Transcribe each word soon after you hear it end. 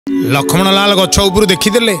लक्ष्मणलाल गछ उपरु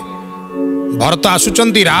देखिदेले भरत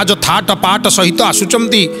आसुचंती राज थाट पाट सहित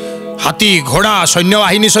आसुचंती हाथी घोड़ा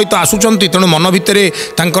सैन्यवाहिनी सहित आसुचंती तेणु मन भितरे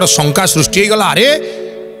तांकर शंका सृष्टि गला अरे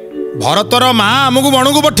भरतर माँ आमको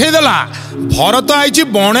बण को पठेदेला भरत आई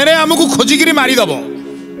बणे आमको खोजिकी मारिदब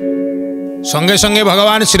संगे संगे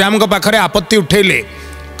भगवान श्रीराम पाखरे आपत्ति उठेले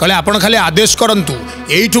कहले आपण खाली आदेश करंतु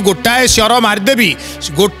एठू गोटाए शर मारिदेवी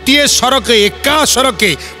गोटे सरके एका सरके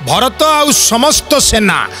भरत आउ समस्त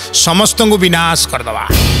सेना समस्त को विनाश करदवा।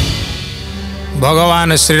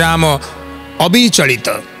 भगवान श्रीराम अविचलित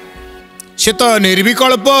से तो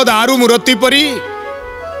निर्विकल्प दारू मूर्ति परी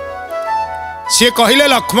से कहले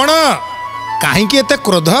लक्ष्मण कहीं एते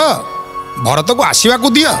क्रोध भरत को आसवा को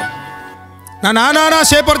दियो ना ना ना ना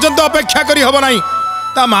से पर्यंत अपेक्षा करी हब नहीं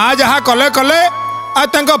ता माँ जहाँ कले कले आ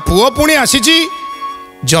तांका पुओ पुणी आसीची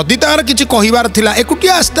जदि तार किछि कहिबार थिला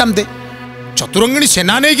एकुटिया आस्तांते चतुरंगिणी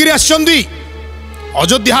सेना नेगिरी आछंदी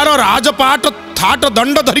अयोध्यार राजपाट थाट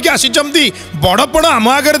दंड धरिकी आसीचंती बड़पण आम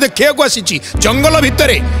आगे देखिया को आसीची जंगल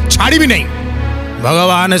भितरे छाड़ी भी नहीं।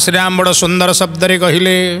 भगवान श्रीराम बड़ सुंदर शब्द रे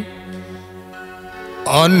कहिले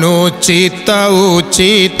अनुचित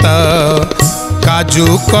उचित काजू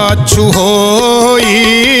कछु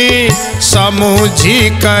होई समुझी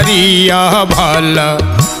करिया भल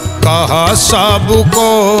कह सब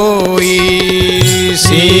कोई।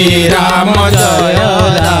 श्री राम जय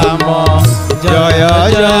राम जय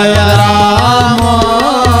जय राम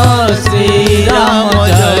श्री राम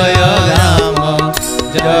जय राम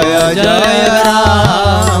जय जय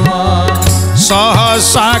राम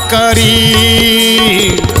सहसा करी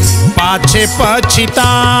पाछे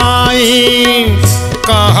पछिताई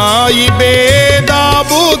कहई वेद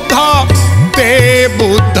बुद्ध ते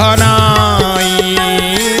बुद्ध नाई।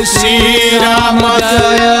 श्री राम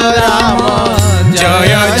जय राम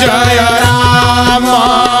जय जय राम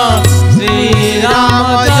श्री राम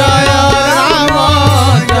जय राम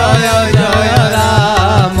जय जय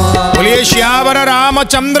राम। बोलिए श्यावर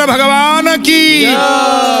रामचंद्र भगवान की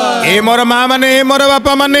ए मोर माँ माने ए मोर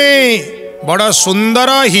बापा माने बड़ सुंदर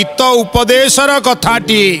हित उपदेशर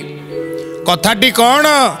कथाटी कथाटी कौन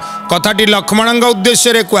कथाटी लक्ष्मण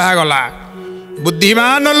उद्देश्य रे कहगला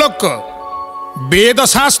बुद्धिमान लोक वेद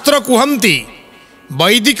शास्त्र कहती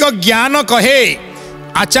वैदिक ज्ञान कहे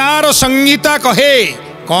आचार संहिता कहे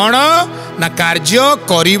कौन ना कार्य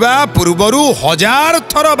करिबा पूर्वरु 1000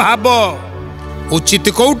 थर भाव उचित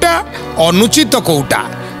कोउटा अनुचित कोउटा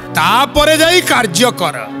तापरे जाई कार्य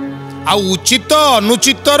कर आ उचित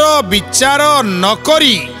अनुचितर विचार न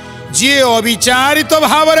करी जी अविचारित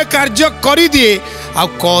भाव में कार्य करी दिए आ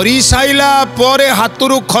करी साइला परे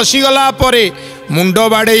हाथरू खसी गला परे मुंड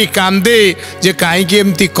बाड़े कांदे जे कहीं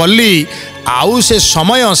एमती कली आउ से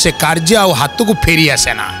समय से कार्य आ हाथ को फेरी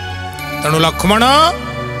आसे ना। तेणु लक्ष्मण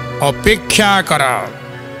अपेक्षा कर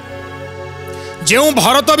जो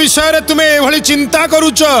भरत विषय रे तुम्हें एभली चिंता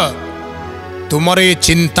करुच तुमर ये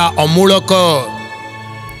चिंता अमूलक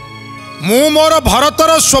मु मोर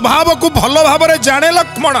भरतर स्वभाव को भल भाव जाने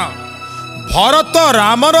लक्ष्मण भरत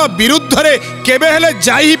रामर विरुद्ध रे केबे हेले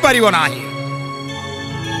जाई पारिबो नाही।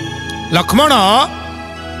 लक्ष्मण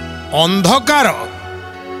अंधकार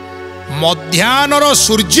मध्याह्नर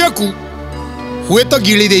सूर्य को हुए तो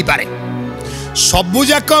गिली दे पारे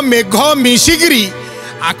सबुजाक मेघ मिसिकिरी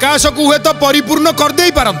आकाश को हुए तो परिपूर्ण कर दे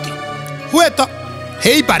पारंती हुए तो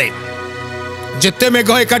हेई पारे जेते मेघ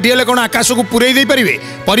एकाठी हेले कौन आकाश को पूरे दे पारिबे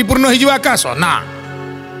परिपूर्ण हो जाए आकाश ना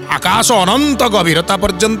आकाश अनंत गभीरता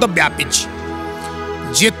पर्यंत व्यापी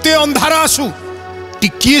जेते अंधार आसू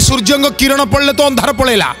टिकी सूर्य किरण पड़े तो अंधार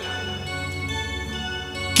पड़ेला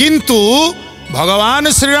किंतु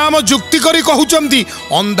भगवान श्रीराम जुक्ति करी कहउचंती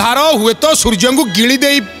अंधार हुए तो सूर्य को गिली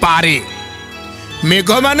दे पारे मेघ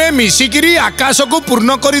माने मिसिकिरी आकाश को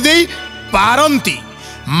पूर्ण कर दे पारंती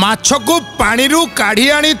माछ को पानी रू काढ़ी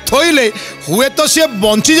आनी थोइले हुए तो सी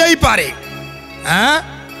बंची जाई पारे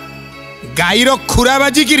गाईर खुरा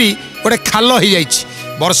बाजिकी गोटे खाल हो जाए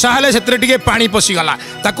वर्षा हेले से टिके पानी पशिगला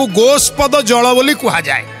ताकू गोस्पद जल बोली कह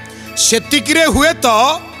जाए सेतिकिरे हुए तो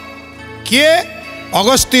किए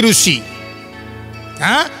अगस्ती ऋषि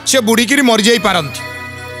से बुड़ीकी मरी जाई पारंती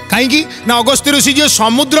कहीं ना अगस्ती ऋषि जे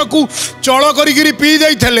समुद्र को चल करी पी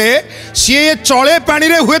जाइले सी चले पानी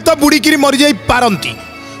रे हुए तो बुड़ीकी मरी जाई पारंती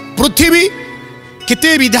पृथ्वी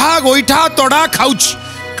केते विधा गोईठा तड़ा खाऊची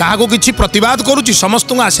क्या किसी प्रतिवाद करुच्ची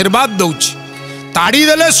समस्त आशीर्वाद दौची ताड़ी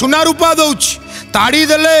देले सुना रूपा दौची ताड़ी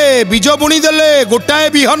देले बीज बुणी देले गोटाए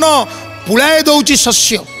बिहन पुलाए दौची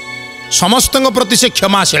शस्य समस्त प्रति से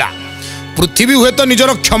क्षमाशीला पृथ्वी हुए तो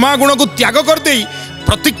निजर क्षमा गुण को त्याग कर दे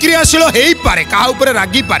प्रतिक्रियाशील हो पारे क्या ऊपर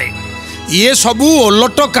रागी पारे ये सबू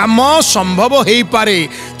ओलट काम संभव हो पारे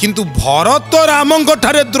किंतु भरत राम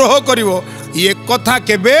ठारे द्रोह करिवो ये कथा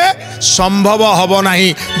केबे संभव हब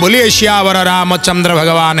नहीं बोलिए श्यावर रामचंद्र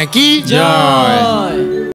भगवान की जय।